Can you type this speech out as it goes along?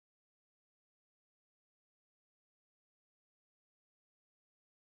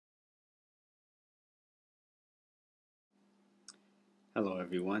Hello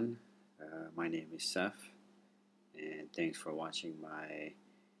everyone, my name is Seth and thanks for watching my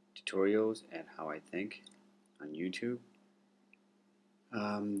tutorials and how I think on YouTube.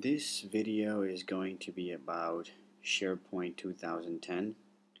 This video is going to be about Sharepoint 2010,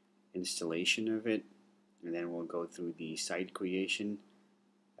 installation of it, and then we'll go through the site creation.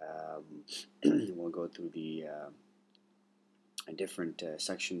 We'll go through the different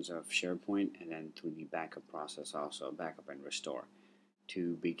sections of Sharepoint and then through the backup process also, backup and restore.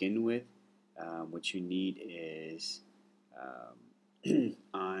 To begin with, what you need is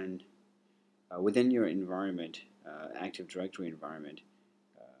within your environment, Active Directory environment,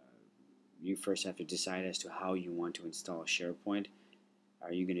 you first have to decide as to how you want to install SharePoint.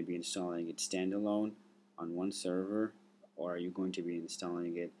 Are you going to be installing it standalone on one server, or are you going to be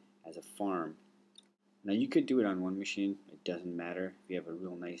installing it as a farm? Now you could do it on one machine, it doesn't matter. If you have a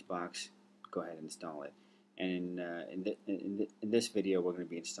real nice box, go ahead and install it. And in this video we're going to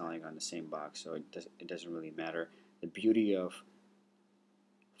be installing on the same box, so it doesn't really matter. The beauty of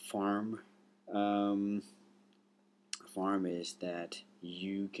farm is that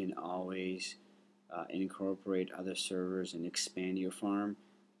you can always incorporate other servers and expand your farm.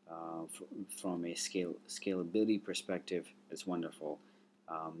 From a scalability perspective, it's wonderful.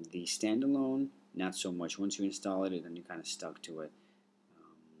 The standalone, not so much. Once you install it, then you're kind of stuck to it.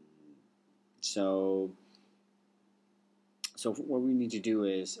 So what we need to do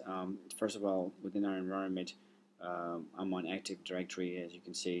is, first of all, within our environment, I'm on Active Directory. As you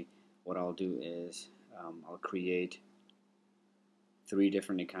can see, what I'll do is I'll create 3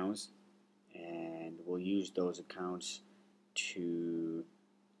 different accounts, and we'll use those accounts to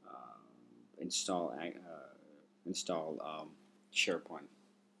install SharePoint.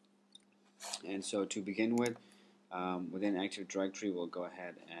 And so to begin with, within Active Directory, we'll go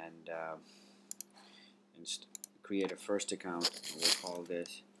ahead and create a first account. We'll call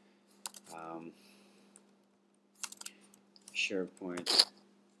this SharePoint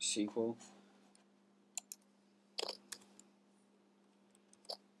SQL.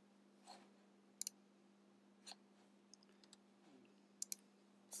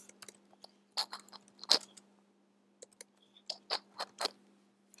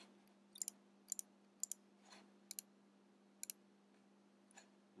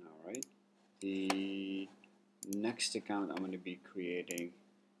 Alright, the next account I'm going to be creating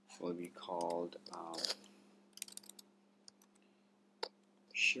will be called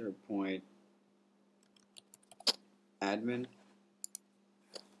SharePoint Admin.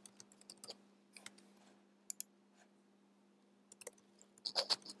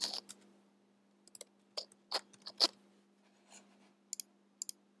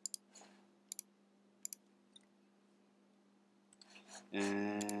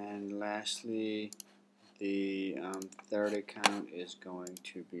 And lastly, the third account is going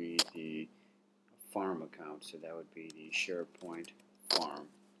to be the farm account, so that would be the SharePoint farm.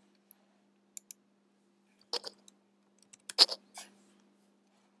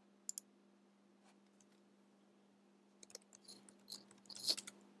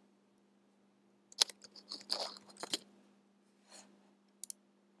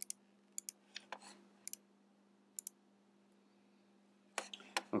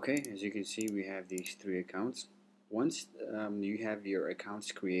 Okay, as you can see, we have these 3 accounts. Once you have your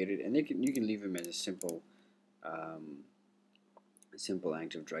accounts created, and you can leave them as a simple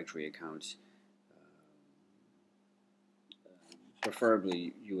Active Directory accounts.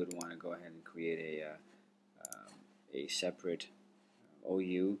 Preferably, you would want to go ahead and create a separate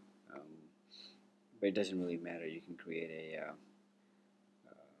OU, but it doesn't really matter. You can create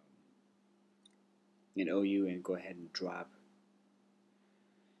an OU and go ahead and drop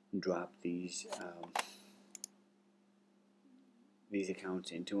these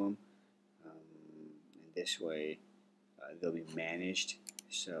accounts into them, and this way they'll be managed.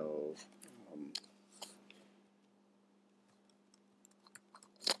 So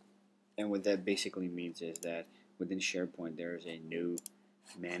and what that basically means is that within SharePoint there is a new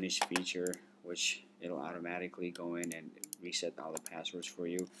manage feature, which it'll automatically go in and reset all the passwords for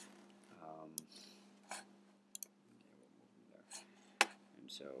you.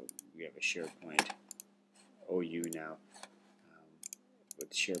 So we have a SharePoint OU now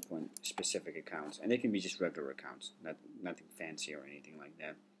with SharePoint specific accounts, and they can be just regular accounts, nothing fancy or anything like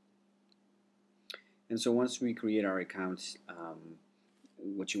that. And so once we create our accounts,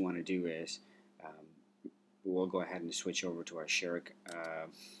 what you want to do is we'll go ahead and switch over to our SharePoint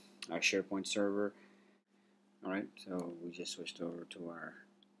server. Alright, so we just switched over to our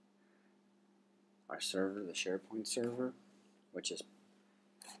server, the SharePoint server, which is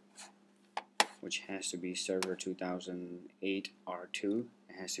which has to be server 2008 R2.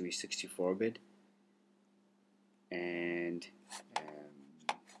 It has to be 64-bit, and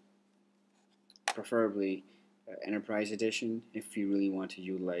preferably Enterprise Edition if you really want to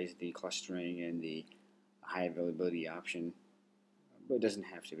utilize the clustering and the high availability option, but it doesn't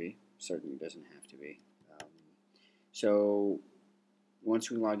have to be. Certainly doesn't have to be. So once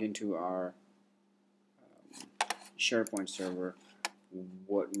we log into our SharePoint server,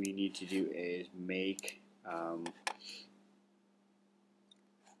 what we need to do is make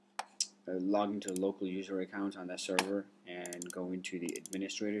log into a local user account on that server and go into the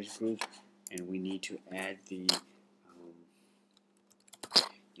administrators group, and we need to add the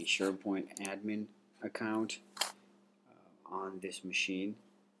SharePoint admin account on this machine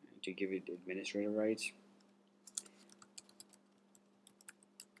to give it administrator rights.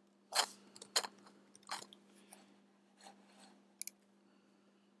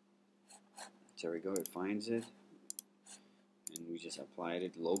 So there we go, it finds it, and we just applied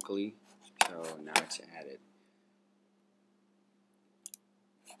it locally, so now it's added.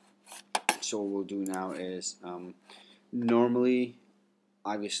 So what we'll do now is, normally,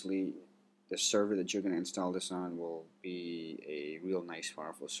 obviously, the server that you're going to install this on will be a real nice,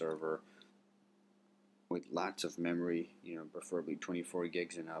 powerful server with lots of memory, preferably 24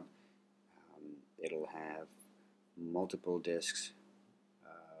 gigs and up. It'll have multiple disks,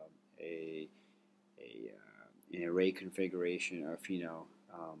 an array configuration of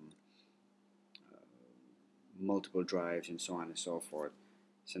multiple drives and so on and so forth.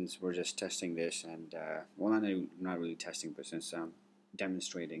 Since we're just testing this, and well, not really testing, but since I'm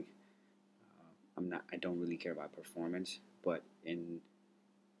demonstrating, I don't really care about performance, but in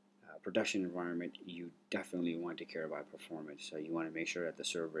production environment, you definitely want to care about performance. So you want to make sure that the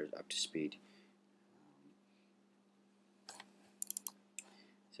server is up to speed.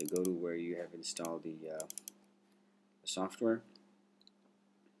 So go to where you have installed the software,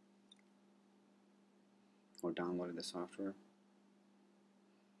 or downloaded the software.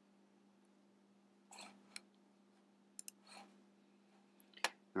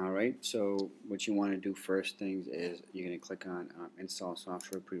 Alright, so what you want to do first things is you're going to click on Install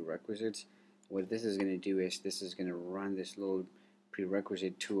Software Prerequisites. What this is going to do is this is going to run this little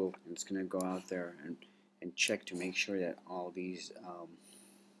prerequisite tool, and it's going to go out there and check to make sure that all these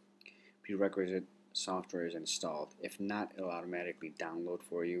prerequisite software is installed. If not, it'll automatically download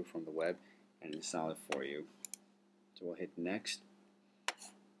for you from the web and install it for you. So we'll hit Next,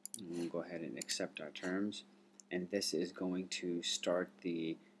 and we'll go ahead and accept our terms. And this is going to start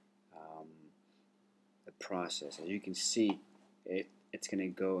the process. As you can see, it's going to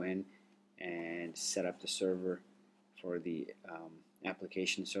go in and set up the server for the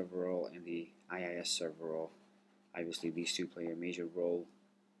application server role and the IIS server role. Obviously, these two play a major role,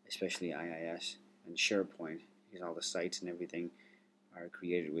 especially IIS and SharePoint, because all the sites and everything are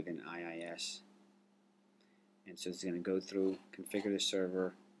created within IIS. And so it's going to go through, configure the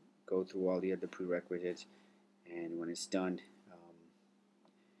server, go through all the other prerequisites, and when it's done,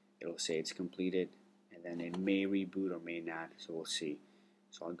 it'll say it's completed, and then it may reboot or may not, so we'll see.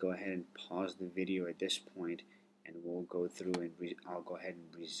 So I'll go ahead and pause the video at this point, and we'll go through and I'll go ahead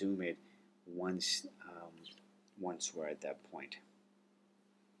and resume it once we're at that point.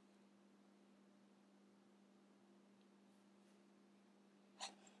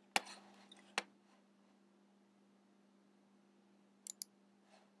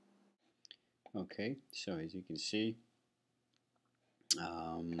 Okay, so as you can see,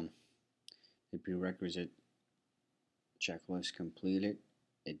 the prerequisite checklist completed.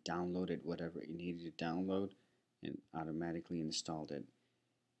 It downloaded whatever it needed to download and automatically installed it.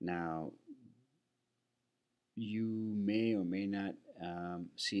 Now, you may or may not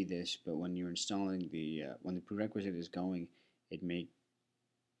see this, but when you're installing when the prerequisite is going, it may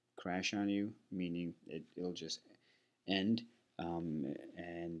crash on you, meaning it'll just end,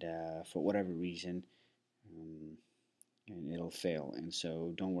 and for whatever reason, and it'll fail. And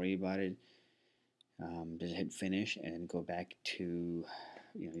so don't worry about it. Just hit finish and go back to,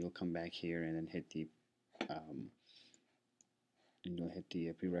 you'll come back here and then hit the and you'll hit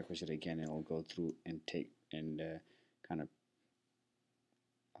the prerequisite again, and it'll go through and kind of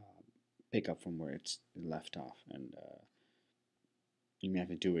pick up from where it's left off. And you may have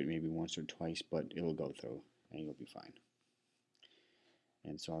to do it maybe once or twice, but it'll go through and you'll be fine.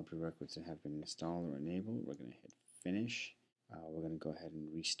 And so our prerequisites have been installed or enabled. We're going to hit finish. We're going to go ahead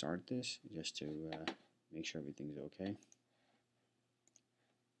and restart this just to make sure everything's okay.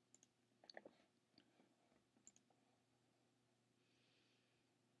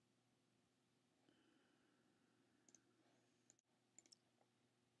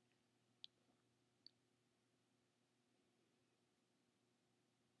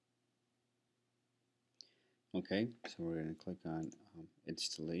 Okay, so we're going to click on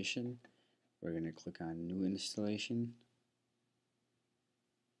installation. We're going to click on new installation.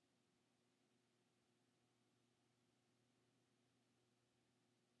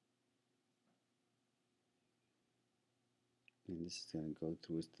 And this is going to go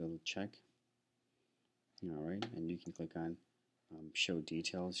through its little check. Alright, and you can click on show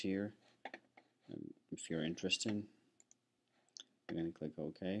details here if you're interested. You're going to click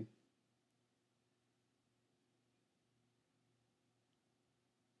OK.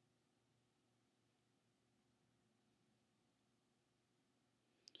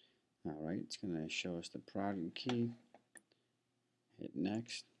 Alright, it's going to show us the product key. Hit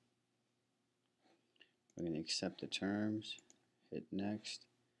next. We're going to accept the terms. Hit next.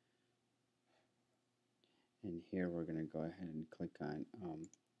 And here we're going to go ahead and click on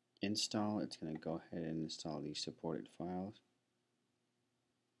install. It's going to go ahead and install these supported files.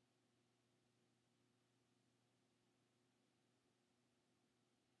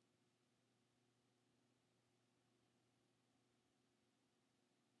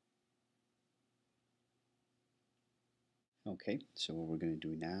 Okay, so what we're going to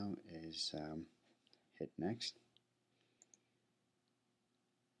do now is hit next.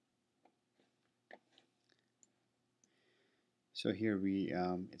 So here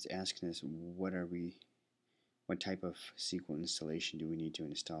it's asking us what type of SQL installation do we need to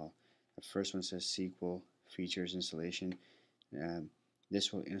install. The first one says SQL features installation.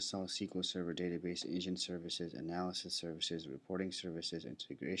 This will install SQL Server database engine services, analysis services, reporting services,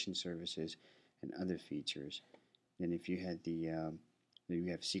 integration services, and other features. Then if you had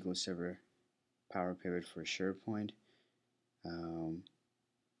you have SQL Server Power Pivot for SharePoint, and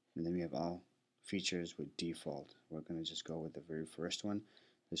then we have all features with default. We're going to just go with the very first one.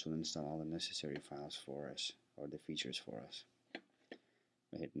 This will install all the necessary files for us, or the features for us.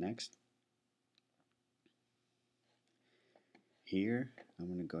 I hit next. Here, I'm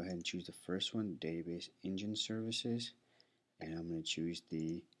going to go ahead and choose the first one, Database Engine Services, and I'm going to choose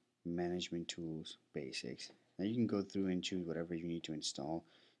the Management Tools Basics. Now you can go through and choose whatever you need to install,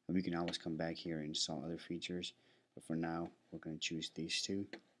 and we can always come back here and install other features, but for now, we're going to choose these two.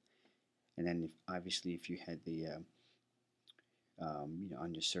 And then obviously if you had the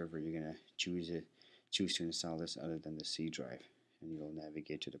on your server, you're going to choose to install this other than the C drive, and you'll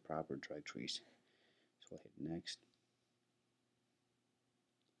navigate to the proper directories. So we'll hit next.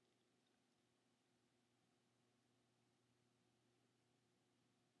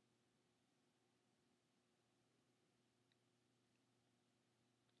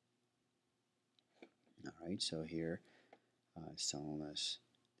 Alright, so here it's telling us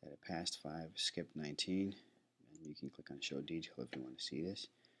that it passed 5, skipped 19, and you can click on show detail if you want to see this.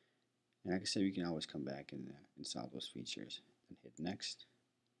 And like I said, you can always come back and install those features. And hit next.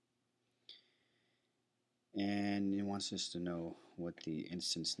 And it wants us to know what the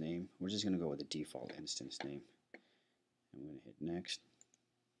instance name. We're just going to go with the default instance name. I'm going to hit next.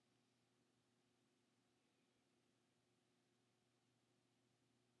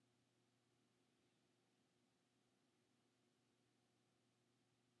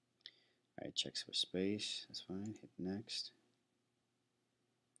 Alright, checks for space. That's fine. Hit next.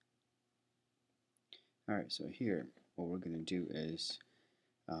 Alright, so here, what we're going to do is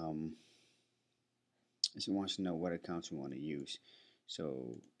it wants to know what accounts we want to use.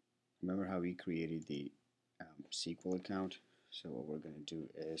 So remember how we created the SQL account? So what we're going to do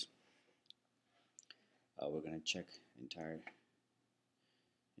is we're going to check entire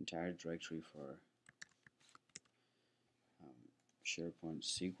directory for SharePoint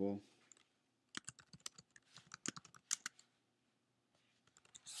SQL.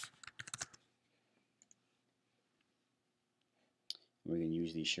 We're going to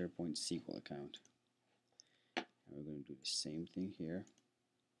use the SharePoint SQL account. And we're going to do the same thing here.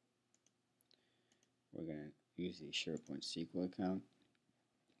 We're going to use the SharePoint SQL account.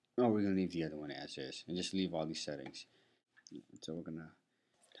 Oh, we're going to leave the other one as is and just leave all these settings. So we're going to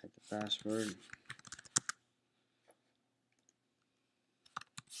type the password.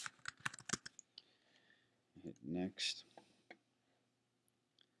 Hit next.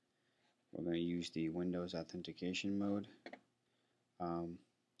 We're going to use the Windows Authentication mode.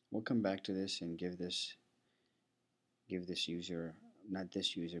 We'll come back to this and give this user, not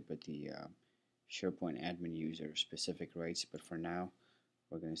this user, but the SharePoint admin user specific rights. But for now,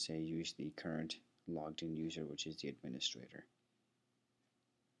 we're going to say use the current logged in user, which is the administrator.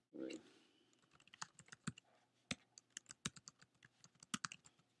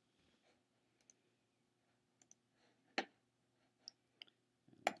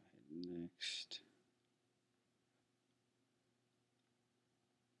 Next.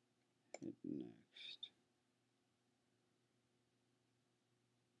 Hit next.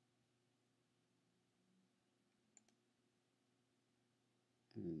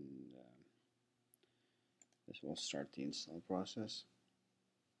 And this will start the install process.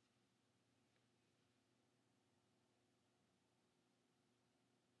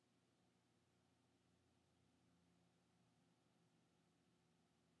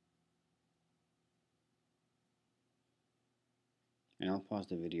 And I'll pause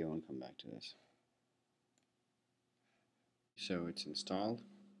the video and come back to this. So it's installed.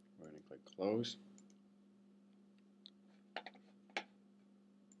 We're going to click close.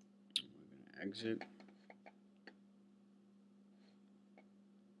 We're going to exit.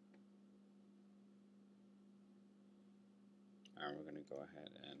 And we're going to go ahead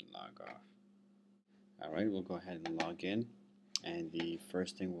and log off. Alright, we'll go ahead and log in. And the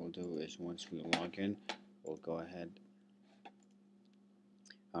first thing we'll do is once we log in, we'll go ahead.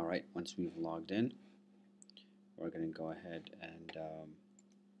 Alright, once we've logged in, we're going to go ahead and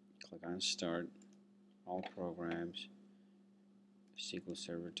click on Start, All Programs, SQL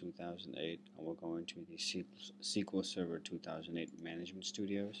Server 2008, and we'll go into the SQL Server 2008 Management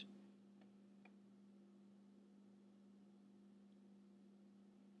Studios.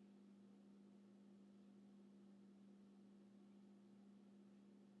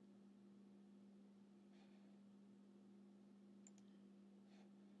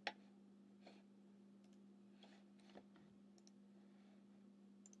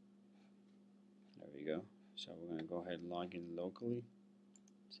 There we go. So we're going to go ahead and log in locally.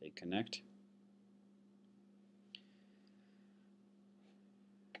 Say connect.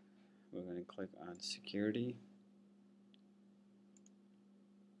 We're going to click on security,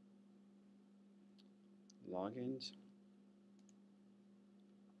 logins,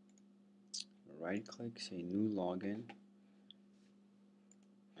 right click, say new login,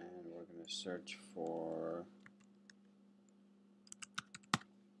 and we're going to search for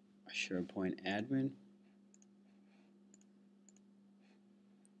a Sharepoint admin.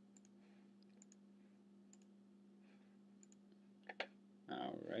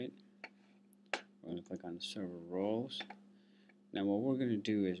 Alright, we're going to click on server roles. Now what we're going to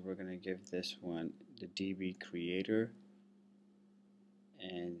do is we're going to give this one the DB creator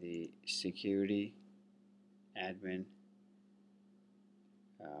and the security admin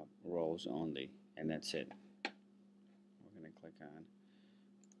roles only, and that's it. We're going to click on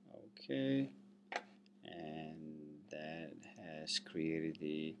OK, and that has created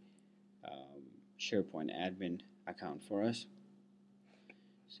the Sharepoint admin account for us.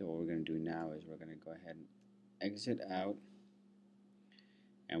 So what we're going to do now is we're going to go ahead and exit out,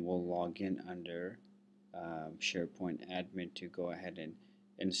 and we'll log in under Sharepoint admin to go ahead and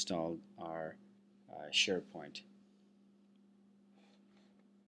install our Sharepoint.